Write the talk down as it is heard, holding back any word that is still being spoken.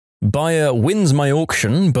Buyer wins my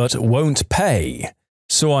auction but won't pay.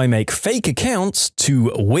 So I make fake accounts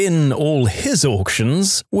to win all his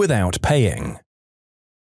auctions without paying.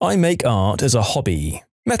 I make art as a hobby.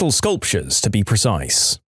 Metal sculptures, to be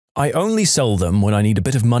precise. I only sell them when I need a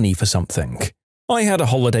bit of money for something. I had a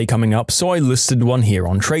holiday coming up, so I listed one here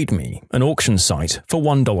on TradeMe, an auction site, for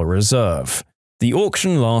 $1 reserve. The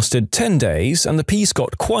auction lasted 10 days, and the piece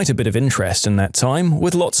got quite a bit of interest in that time,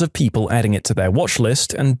 with lots of people adding it to their watch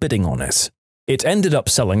list and bidding on it. It ended up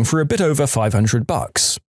selling for a bit over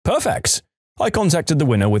 $500. Perfect! I contacted the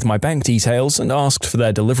winner with my bank details and asked for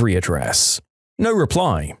their delivery address. No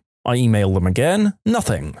reply. I email them again,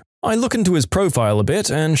 nothing. I look into his profile a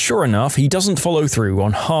bit, and sure enough, he doesn't follow through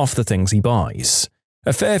on half the things he buys.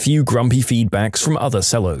 A fair few grumpy feedbacks from other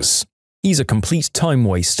sellers. He's a complete time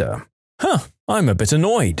waster. Huh, I'm a bit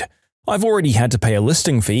annoyed. I've already had to pay a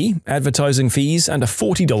listing fee, advertising fees, and a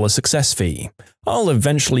 $40 success fee. I'll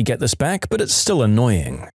eventually get this back, but it's still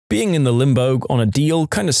annoying. Being in the limbo on a deal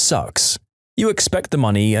kinda sucks. You expect the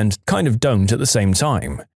money and kind of don't at the same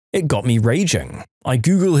time. It got me raging. I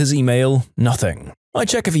Google his email, nothing. I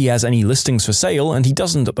check if he has any listings for sale, and he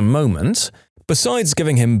doesn't at the moment. Besides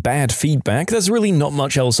giving him bad feedback, there's really not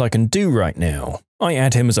much else I can do right now. I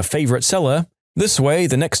add him as a favorite seller. This way,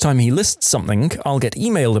 the next time he lists something, I'll get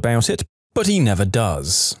emailed about it, but he never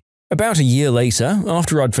does. About a year later,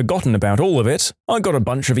 after I'd forgotten about all of it, I got a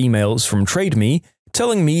bunch of emails from TradeMe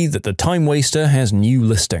telling me that the Time Waster has new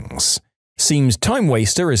listings. Seems Time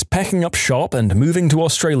Waster is packing up shop and moving to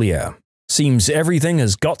Australia. Seems everything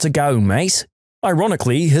has got to go, mate.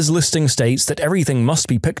 Ironically, his listing states that everything must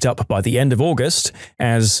be picked up by the end of August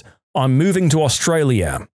as, "I'm moving to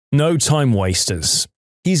Australia. No time wasters."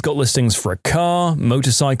 He's got listings for a car,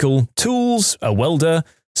 motorcycle, tools, a welder,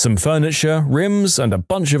 some furniture, rims, and a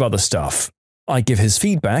bunch of other stuff. I give his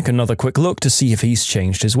feedback another quick look to see if he's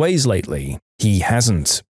changed his ways lately. He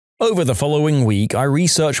hasn't. Over the following week, I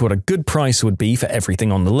research what a good price would be for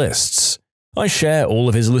everything on the lists. I share all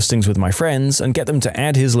of his listings with my friends and get them to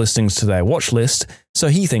add his listings to their watch list so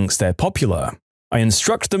he thinks they're popular. I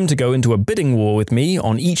instruct them to go into a bidding war with me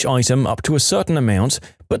on each item up to a certain amount,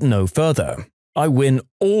 but no further. I win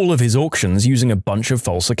all of his auctions using a bunch of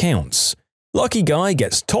false accounts. Lucky guy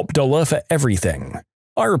gets top dollar for everything.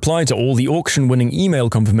 I reply to all the auction-winning email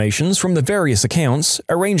confirmations from the various accounts,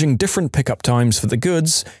 arranging different pickup times for the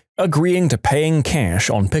goods, agreeing to paying cash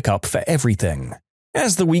on pickup for everything.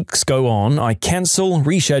 As the weeks go on, I cancel,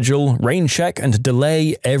 reschedule, rain check, and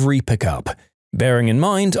delay every pickup. Bearing in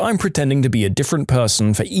mind, I'm pretending to be a different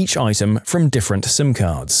person for each item from different SIM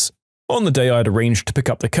cards. On the day I'd arranged to pick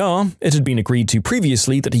up the car, it had been agreed to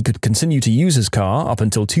previously that he could continue to use his car up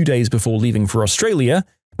until 2 days before leaving for Australia.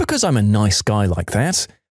 Because I'm a nice guy like that,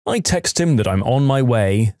 I text him that I'm on my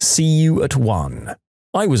way, see you at 1.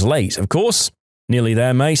 I was late, of course. Nearly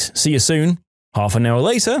there, mate, see you soon. Half an hour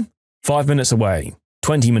later, 5 minutes away.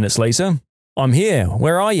 20 minutes later, I'm here,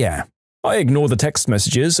 where are ya? I ignore the text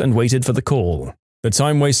messages and waited for the call. The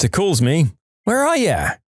time waster calls me, where are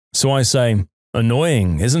ya? So I say,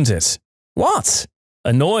 annoying, isn't it? What?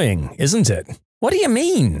 Annoying, isn't it? What do you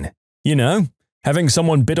mean? You know, having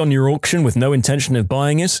someone bid on your auction with no intention of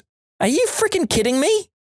buying it. Are you freaking kidding me?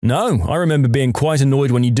 No, I remember being quite annoyed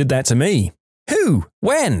when you did that to me. Who?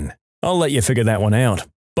 When? I'll let you figure that one out.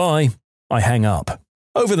 Bye. I hang up.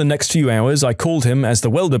 Over the next few hours, I called him as the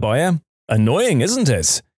welder buyer. Annoying, isn't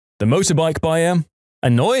it? The motorbike buyer.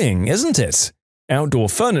 Annoying, isn't it? Outdoor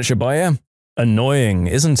furniture buyer. Annoying,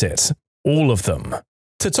 isn't it? All of them.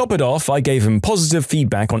 To top it off, I gave him positive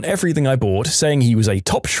feedback on everything I bought, saying he was a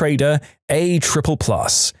top trader, A++.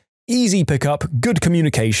 Easy pickup, good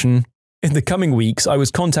communication. In the coming weeks, I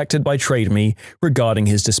was contacted by TradeMe regarding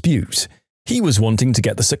his dispute. He was wanting to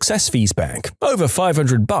get the success fees back, over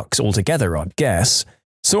 $500 altogether, I'd guess.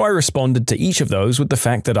 So I responded to each of those with the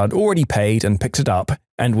fact that I'd already paid and picked it up,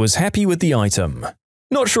 and was happy with the item.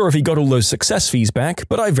 Not sure if he got all those success fees back,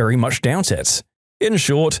 but I very much doubt it. In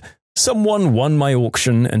short, someone won my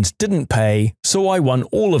auction and didn't pay, so I won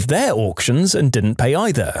all of their auctions and didn't pay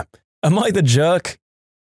either. Am I the jerk?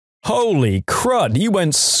 Holy crud, you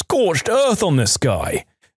went scorched earth on this guy.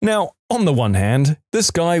 Now, on the one hand, this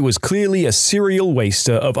guy was clearly a serial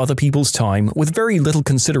waster of other people's time with very little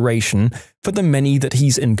consideration for the many that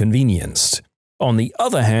he's inconvenienced. On the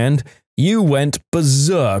other hand, you went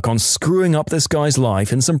berserk on screwing up this guy's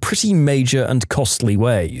life in some pretty major and costly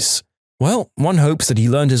ways. Well, one hopes that he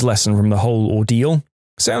learned his lesson from the whole ordeal.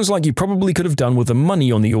 Sounds like you probably could have done with the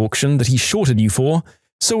money on the auction that he shorted you for,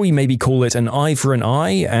 so we maybe call it an eye for an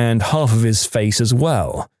eye and half of his face as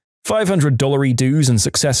well. $500 dues and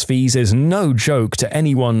success fees is no joke to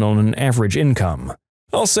anyone on an average income.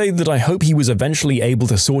 I'll say that I hope he was eventually able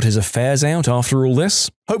to sort his affairs out after all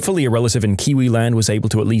this. Hopefully a relative in Kiwiland was able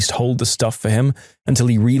to at least hold the stuff for him until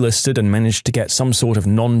he relisted and managed to get some sort of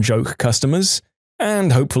non-joke customers.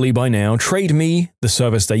 And hopefully by now, TradeMe, the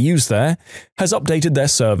service they use there, has updated their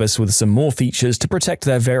service with some more features to protect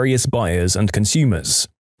their various buyers and consumers.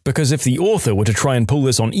 Because if the author were to try and pull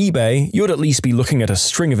this on eBay, you'd at least be looking at a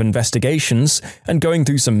string of investigations and going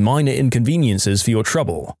through some minor inconveniences for your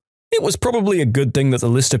trouble. It was probably a good thing that the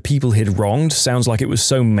list of people he'd wronged sounds like it was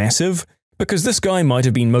so massive, because this guy might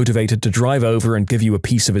have been motivated to drive over and give you a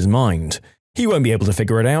piece of his mind. He won't be able to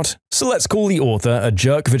figure it out, so let's call the author a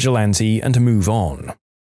jerk vigilante and move on.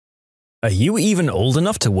 Are you even old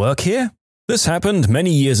enough to work here? This happened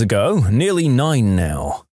many years ago, nearly 9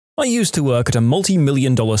 now. I used to work at a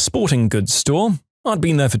multi-million-dollar sporting goods store. I'd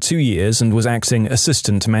been there for 2 years and was acting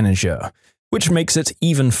assistant manager, which makes it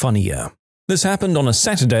even funnier. This happened on a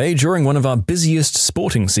Saturday during one of our busiest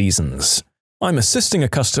sporting seasons. I'm assisting a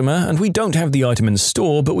customer and we don't have the item in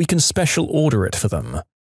store, but we can special order it for them.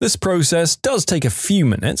 This process does take a few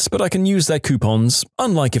minutes, but I can use their coupons,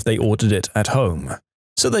 unlike if they ordered it at home.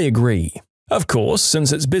 So they agree. Of course,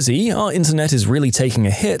 since it's busy, our internet is really taking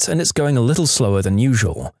a hit and it's going a little slower than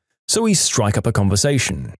usual. So we strike up a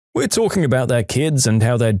conversation. We're talking about their kids and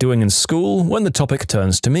how they're doing in school when the topic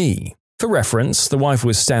turns to me. For reference, the wife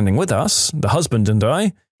was standing with us, the husband and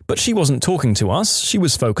I, but she wasn't talking to us, she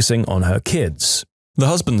was focusing on her kids. The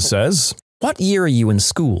husband says, "What year are you in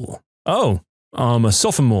school?" "Oh, I'm a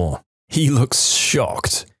sophomore." He looks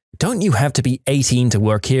shocked. "Don't you have to be 18 to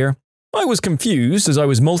work here?" I was confused as I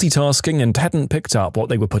was multitasking and hadn't picked up what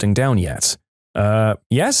they were putting down yet.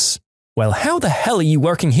 Yes? Well, how the hell are you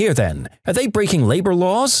working here then? Are they breaking labor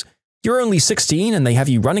laws? You're only 16 and they have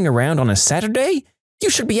you running around on a Saturday? You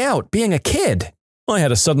should be out, being a kid." I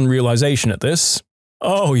had a sudden realization at this.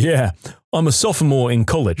 Oh yeah, I'm a sophomore in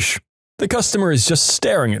college. The customer is just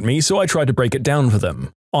staring at me, so I tried to break it down for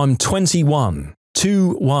them. I'm 21,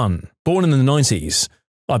 2-1, born in the 90s.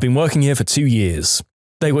 I've been working here for 2 years.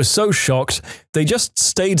 They were so shocked, they just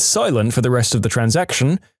stayed silent for the rest of the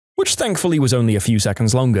transaction, which thankfully was only a few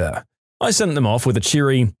seconds longer. I sent them off with a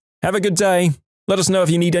cheery, "Have a good day. Let us know if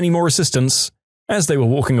you need any more assistance," as they were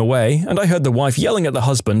walking away, and I heard the wife yelling at the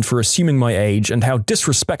husband for assuming my age and how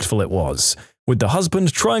disrespectful it was, with the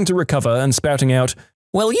husband trying to recover and spouting out,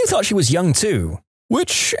 "Well, you thought she was young too,"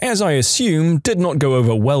 which, as I assume, did not go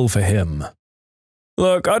over well for him.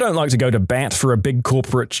 Look, I don't like to go to bat for a big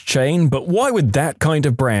corporate chain, but why would that kind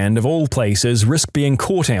of brand, of all places, risk being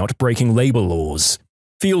caught out breaking labor laws?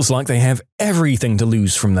 Feels like they have everything to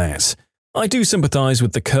lose from that. I do sympathize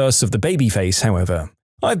with the curse of the baby face, however.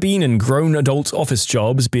 I've been in grown adult office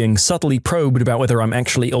jobs being subtly probed about whether I'm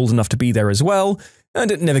actually old enough to be there as well, and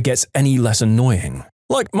it never gets any less annoying.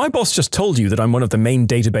 Like, my boss just told you that I'm one of the main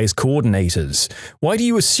database coordinators. Why do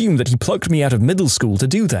you assume that he plucked me out of middle school to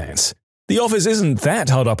do that? The office isn't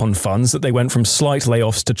that hard up on funds that they went from slight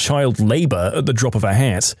layoffs to child labor at the drop of a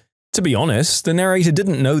hat. To be honest, the narrator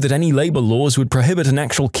didn't know that any labor laws would prohibit an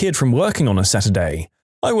actual kid from working on a Saturday.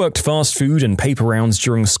 I worked fast food and paper rounds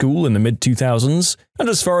during school in the mid-2000s, and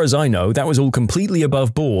as far as I know, that was all completely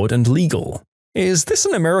above board and legal. Is this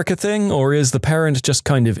an America thing, or is the parent just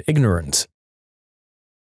kind of ignorant?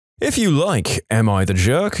 If you like Am I the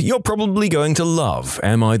Jerk, you're probably going to love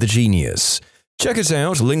Am I the Genius. Check it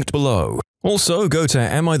out, linked below. Also, go to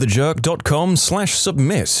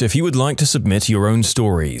amithejerk.com/submit if you would like to submit your own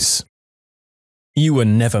stories. You were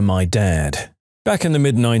never my dad. Back in the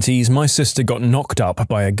mid-90s, my sister got knocked up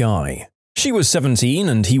by a guy. She was 17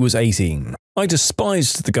 and he was 18. I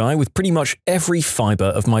despised the guy with pretty much every fiber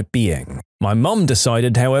of my being. My mum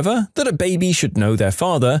decided, however, that a baby should know their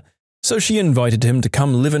father, so she invited him to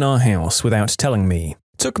come live in our house without telling me.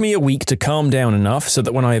 Took me a week to calm down enough so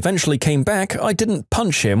that when I eventually came back, I didn't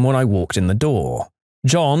punch him when I walked in the door.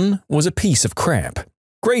 John was a piece of crap.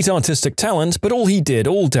 Great artistic talent, but all he did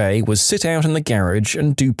all day was sit out in the garage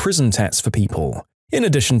and do prison tats for people, in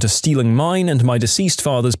addition to stealing mine and my deceased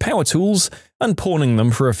father's power tools and pawning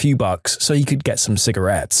them for a few bucks so he could get some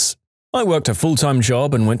cigarettes. I worked a full-time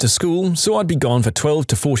job and went to school, so I'd be gone for 12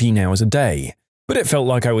 to 14 hours a day, but it felt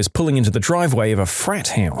like I was pulling into the driveway of a frat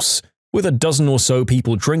house, with a dozen or so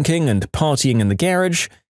people drinking and partying in the garage,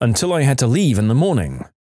 until I had to leave in the morning.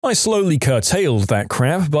 I slowly curtailed that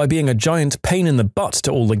crap by being a giant pain in the butt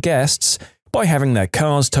to all the guests, by having their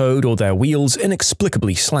cars towed or their wheels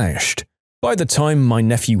inexplicably slashed. By the time my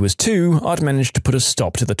nephew was 2, I'd managed to put a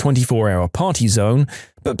stop to the 24-hour party zone,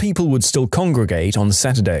 but people would still congregate on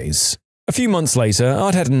Saturdays. A few months later,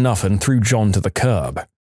 I'd had enough and threw John to the curb.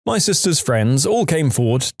 My sister's friends all came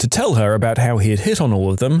forward to tell her about how he had hit on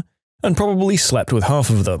all of them, and probably slept with half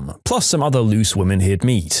of them, plus some other loose women he'd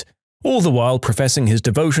meet, all the while professing his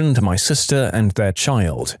devotion to my sister and their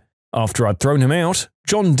child. After I'd thrown him out,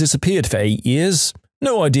 John disappeared for 8 years,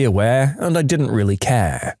 no idea where, and I didn't really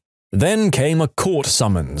care. Then came a court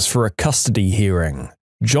summons for a custody hearing.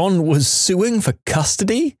 John was suing for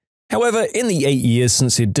custody? However, in the 8 years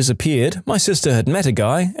since he'd disappeared, my sister had met a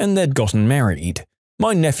guy and they'd gotten married.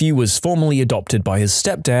 My nephew was formally adopted by his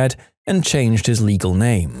stepdad and changed his legal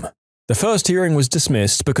name. The first hearing was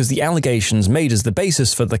dismissed because the allegations made as the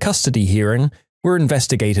basis for the custody hearing were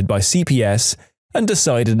investigated by CPS and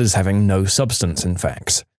decided as having no substance, in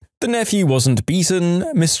fact. The nephew wasn't beaten,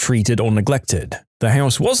 mistreated, or neglected. The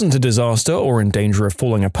house wasn't a disaster or in danger of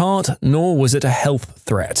falling apart, nor was it a health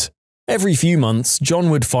threat. Every few months, John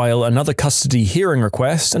would file another custody hearing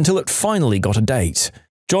request until it finally got a date.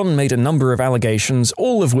 John made a number of allegations,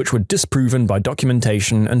 all of which were disproven by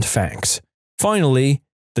documentation and fact. Finally,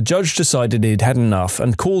 the judge decided he'd had enough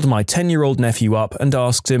and called my 10-year-old nephew up and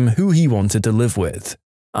asked him who he wanted to live with.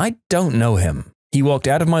 I don't know him. He walked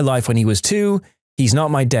out of my life when he was 2. He's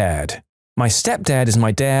not my dad. My stepdad is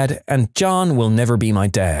my dad, and John will never be my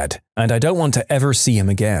dad, and I don't want to ever see him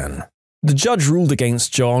again. The judge ruled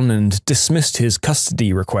against John and dismissed his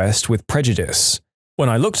custody request with prejudice. When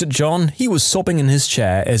I looked at John, he was sobbing in his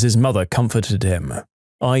chair as his mother comforted him.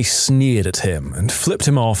 I sneered at him and flipped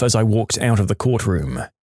him off as I walked out of the courtroom.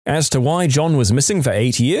 As to why John was missing for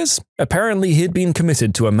 8 years, apparently he'd been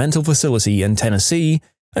committed to a mental facility in Tennessee,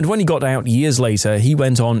 and when he got out years later, he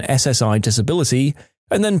went on SSI disability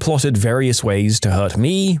and then plotted various ways to hurt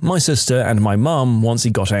me, my sister, and my mum once he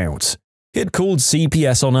got out. He'd called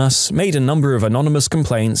CPS on us, made a number of anonymous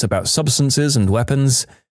complaints about substances and weapons,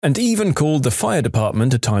 and even called the fire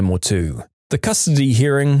department a time or two. The custody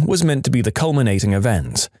hearing was meant to be the culminating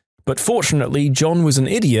event, but fortunately John was an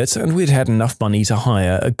idiot and we'd had enough money to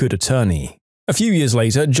hire a good attorney. A few years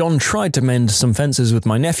later, John tried to mend some fences with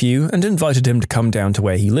my nephew and invited him to come down to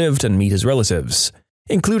where he lived and meet his relatives,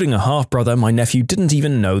 including a half-brother my nephew didn't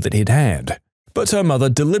even know that he'd had. But her mother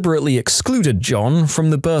deliberately excluded John from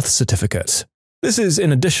the birth certificate. This is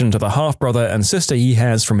in addition to the half-brother and sister he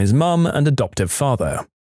has from his mum and adoptive father.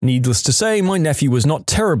 Needless to say, my nephew was not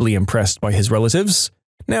terribly impressed by his relatives.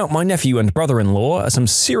 Now, my nephew and brother-in-law are some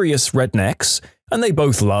serious rednecks, and they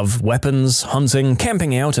both love weapons, hunting,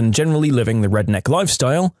 camping out, and generally living the redneck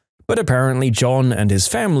lifestyle, but apparently John and his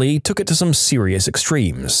family took it to some serious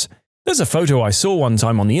extremes. There's a photo I saw one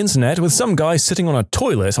time on the internet with some guy sitting on a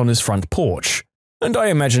toilet on his front porch, and I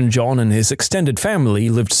imagine John and his extended family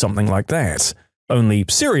lived something like that, only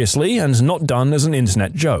seriously and not done as an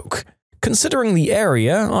internet joke. Considering the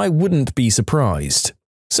area, I wouldn't be surprised.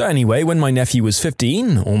 So anyway, when my nephew was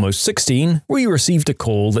 15, almost 16, we received a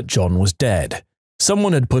call that John was dead.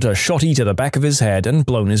 Someone had put a shotty to the back of his head and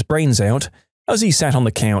blown his brains out as he sat on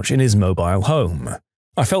the couch in his mobile home.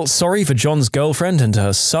 I felt sorry for John's girlfriend and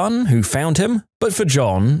her son, who found him, but for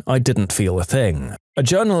John, I didn't feel a thing. A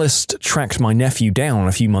journalist tracked my nephew down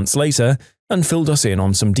a few months later and filled us in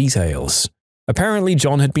on some details. Apparently,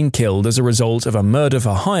 John had been killed as a result of a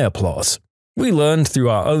murder-for-hire plot. We learned through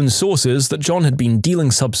our own sources that John had been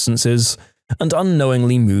dealing substances and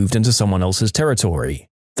unknowingly moved into someone else's territory.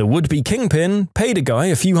 The would-be kingpin paid a guy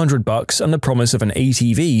a few $100 and the promise of an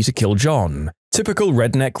ATV to kill John. Typical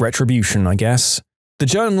redneck retribution, I guess. The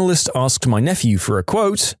journalist asked my nephew for a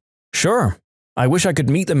quote. "Sure, I wish I could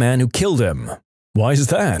meet the man who killed him." "Why is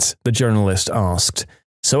that?" the journalist asked.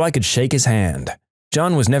 "So I could shake his hand.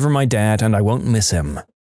 John was never my dad and I won't miss him."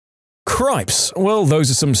 Cripes, well, those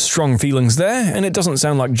are some strong feelings there, and it doesn't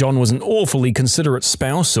sound like John was an awfully considerate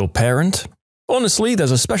spouse or parent. Honestly,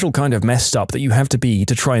 there's a special kind of messed up that you have to be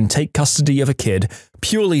to try and take custody of a kid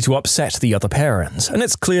purely to upset the other parent, and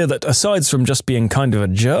it's clear that aside from just being kind of a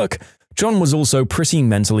jerk, John was also pretty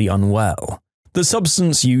mentally unwell. The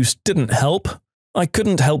substance use didn't help. I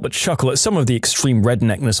couldn't help but chuckle at some of the extreme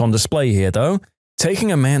redneckness on display here, though.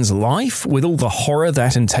 Taking a man's life, with all the horror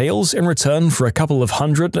that entails, in return for a couple of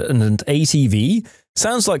 $100 and an ATV,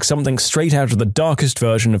 sounds like something straight out of the darkest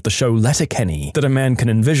version of the show Letterkenny that a man can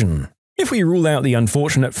envision. If we rule out the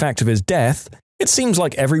unfortunate fact of his death, it seems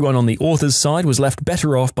like everyone on the author's side was left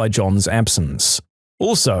better off by John's absence.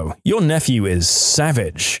 Also, your nephew is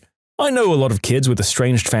savage. I know a lot of kids with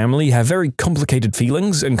estranged family have very complicated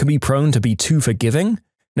feelings and can be prone to be too forgiving,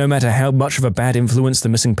 no matter how much of a bad influence the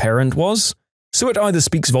missing parent was. So it either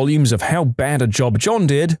speaks volumes of how bad a job John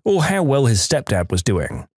did or how well his stepdad was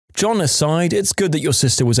doing. John aside, it's good that your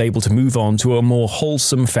sister was able to move on to a more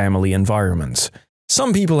wholesome family environment.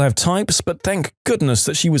 Some people have types, but thank goodness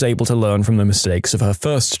that she was able to learn from the mistakes of her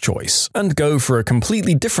first choice and go for a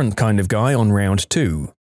completely different kind of guy on round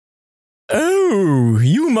 2. Oh,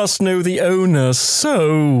 you must know the owner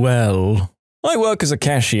so well. I work as a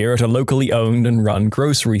cashier at a locally owned and run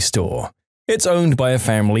grocery store. It's owned by a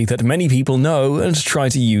family that many people know and try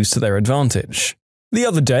to use to their advantage. The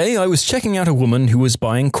other day, I was checking out a woman who was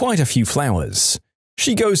buying quite a few flowers.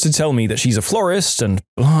 She goes to tell me that she's a florist and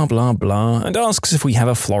blah blah blah and asks if we have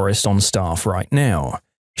a florist on staff right now.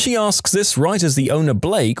 She asks this right as the owner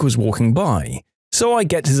Blake was walking by. So I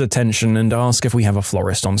get his attention and ask if we have a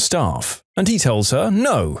florist on staff, and he tells her,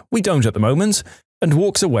 no, we don't at the moment, and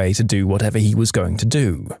walks away to do whatever he was going to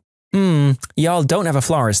do. Y'all don't have a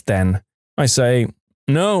florist then? I say,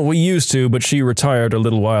 no, we used to, but she retired a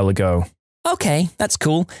little while ago. Okay, that's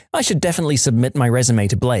cool. I should definitely submit my resume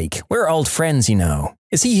to Blake. We're old friends, you know.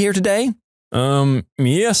 Is he here today?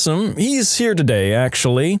 Yes'm, he's here today,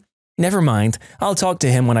 actually. Never mind, I'll talk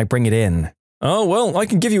to him when I bring it in. Oh, well, I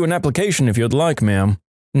can give you an application if you'd like, ma'am.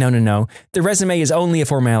 No. The resume is only a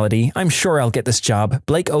formality. I'm sure I'll get this job.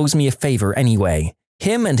 Blake owes me a favor anyway.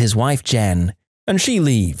 Him and his wife Jen. And she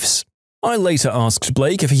leaves. I later asked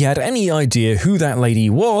Blake if he had any idea who that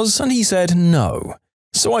lady was, and he said no.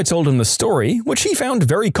 So I told him the story, which he found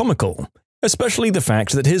very comical. Especially the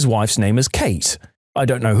fact that his wife's name is Kate. I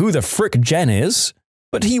don't know who the frick Jen is,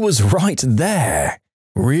 but he was right there.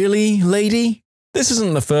 Really, lady? This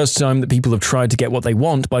isn't the first time that people have tried to get what they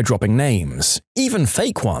want by dropping names, even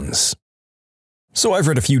fake ones. So I've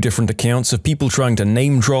read a few different accounts of people trying to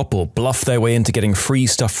name drop or bluff their way into getting free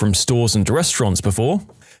stuff from stores and restaurants before,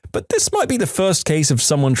 but this might be the first case of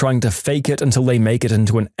someone trying to fake it until they make it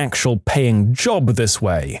into an actual paying job this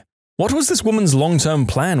way. What was this woman's long-term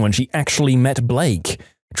plan when she actually met Blake?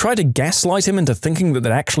 Try to gaslight him into thinking that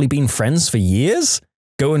they'd actually been friends for years?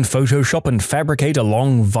 Go and Photoshop and fabricate a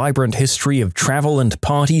long, vibrant history of travel and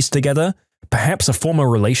parties together? Perhaps a former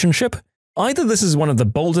relationship? Either this is one of the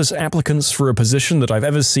boldest applicants for a position that I've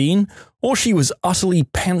ever seen, or she was utterly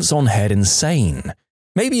pants-on-head insane.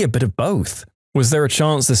 Maybe a bit of both. Was there a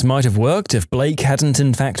chance this might have worked if Blake hadn't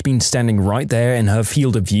in fact been standing right there in her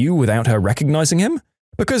field of view without her recognizing him?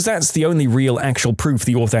 Because that's the only real actual proof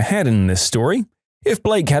the author had in this story. If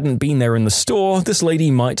Blake hadn't been there in the store, this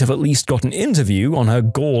lady might have at least got an interview on her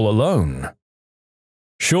gall alone.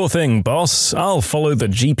 Sure thing, boss. I'll follow the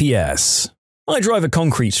GPS. I drive a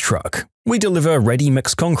concrete truck. We deliver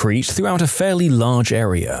ready-mix concrete throughout a fairly large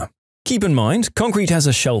area. Keep in mind, concrete has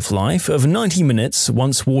a shelf life of 90 minutes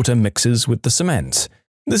once water mixes with the cement.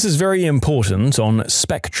 This is very important on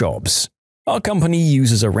spec jobs. Our company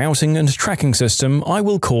uses a routing and tracking system I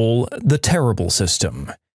will call the terrible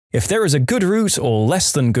system. If there is a good route or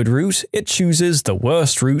less than good route, it chooses the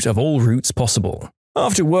worst route of all routes possible.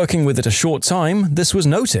 After working with it a short time, this was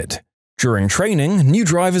noted. During training, new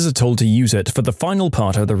drivers are told to use it for the final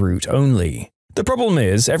part of the route only. The problem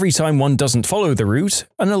is, every time one doesn't follow the route,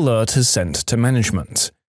 an alert is sent to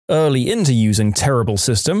management. Early into using terrible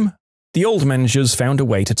system, the old managers found a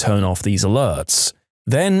way to turn off these alerts.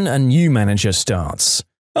 Then a new manager starts.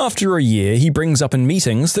 After a year, he brings up in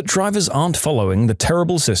meetings that drivers aren't following the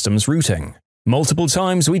terrible system's routing. Multiple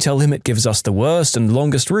times we tell him it gives us the worst and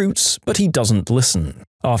longest routes, but he doesn't listen.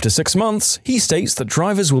 After 6 months, he states that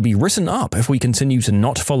drivers will be written up if we continue to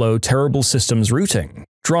not follow terrible system's routing.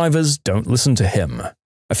 Drivers don't listen to him.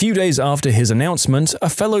 A few days after his announcement, a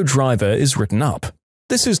fellow driver is written up.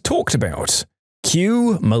 This is talked about.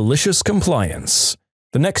 Cue malicious compliance.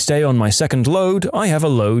 The next day on my second load, I have a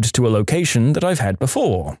load to a location that I've had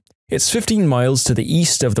before. It's 15 miles to the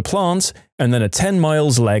east of the plant, and then a 10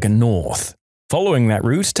 miles leg north. Following that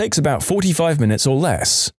route takes about 45 minutes or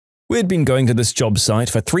less. We had been going to this job site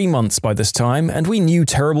for 3 months by this time, and we knew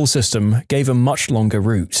terrible system gave a much longer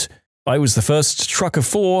route. I was the first truck of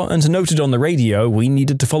 4 and noted on the radio we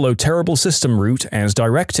needed to follow terrible system route as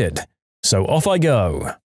directed. So off I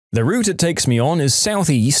go. The route it takes me on is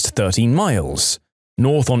southeast 13 miles.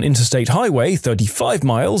 North on Interstate Highway 35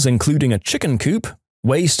 miles including a chicken coop,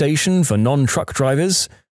 weigh station for non-truck drivers,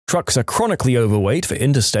 trucks are chronically overweight for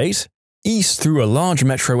interstate, east through a large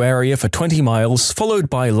metro area for 20 miles followed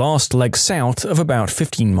by last leg south of about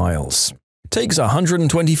 15 miles. Takes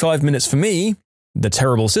 125 minutes for me. The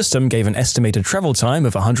terrible system gave an estimated travel time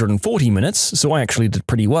of 140 minutes, so I actually did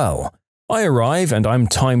pretty well. I arrive and I'm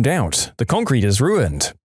timed out. The concrete is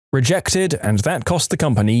ruined. Rejected, and that cost the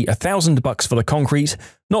company $1,000 for the concrete,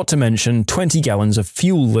 not to mention 20 gallons of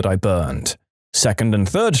fuel that I burned. Second and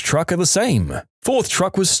third truck are the same. Fourth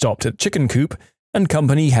truck was stopped at chicken coop, and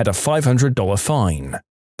company had a $500 fine.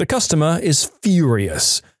 The customer is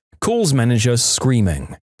furious. Calls manager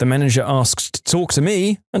screaming. The manager asks to talk to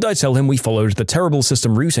me, and I tell him we followed the terrible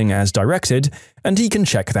system routing as directed, and he can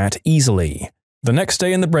check that easily. The next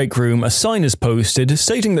day in the break room, a sign is posted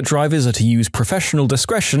stating that drivers are to use professional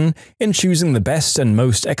discretion in choosing the best and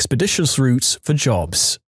most expeditious routes for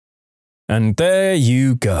jobs. And there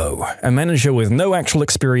you go, a manager with no actual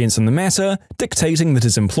experience in the matter, dictating that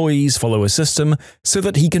his employees follow a system so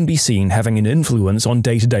that he can be seen having an influence on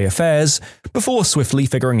day-to-day affairs, before swiftly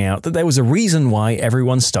figuring out that there was a reason why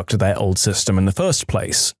everyone stuck to their old system in the first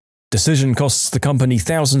place. Decision costs the company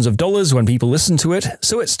thousands of dollars when people listen to it,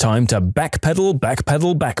 so it's time to backpedal,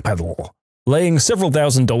 backpedal, backpedal. Laying several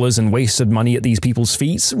 $1,000s in wasted money at these people's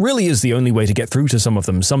feet really is the only way to get through to some of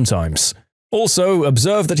them sometimes. Also,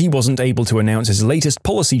 observe that he wasn't able to announce his latest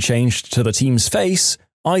policy change to the team's face,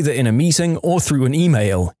 either in a meeting or through an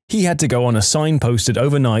email. He had to go on a sign posted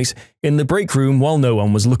overnight in the break room while no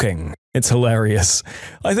one was looking. It's hilarious.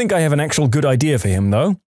 I think I have an actual good idea for him,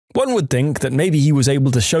 though. One would think that maybe he was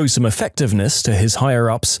able to show some effectiveness to his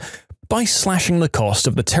higher-ups by slashing the cost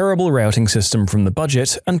of the terrible routing system from the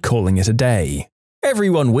budget and calling it a day.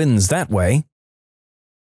 Everyone wins that way.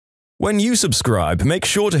 When you subscribe, make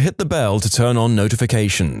sure to hit the bell to turn on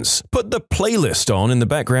notifications. Put the playlist on in the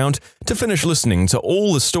background to finish listening to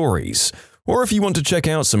all the stories. Or if you want to check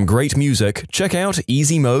out some great music, check out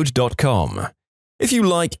easymode.com. If you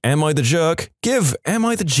like Am I the Jerk, give Am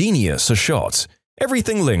I the Genius a shot.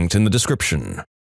 Everything linked in the description.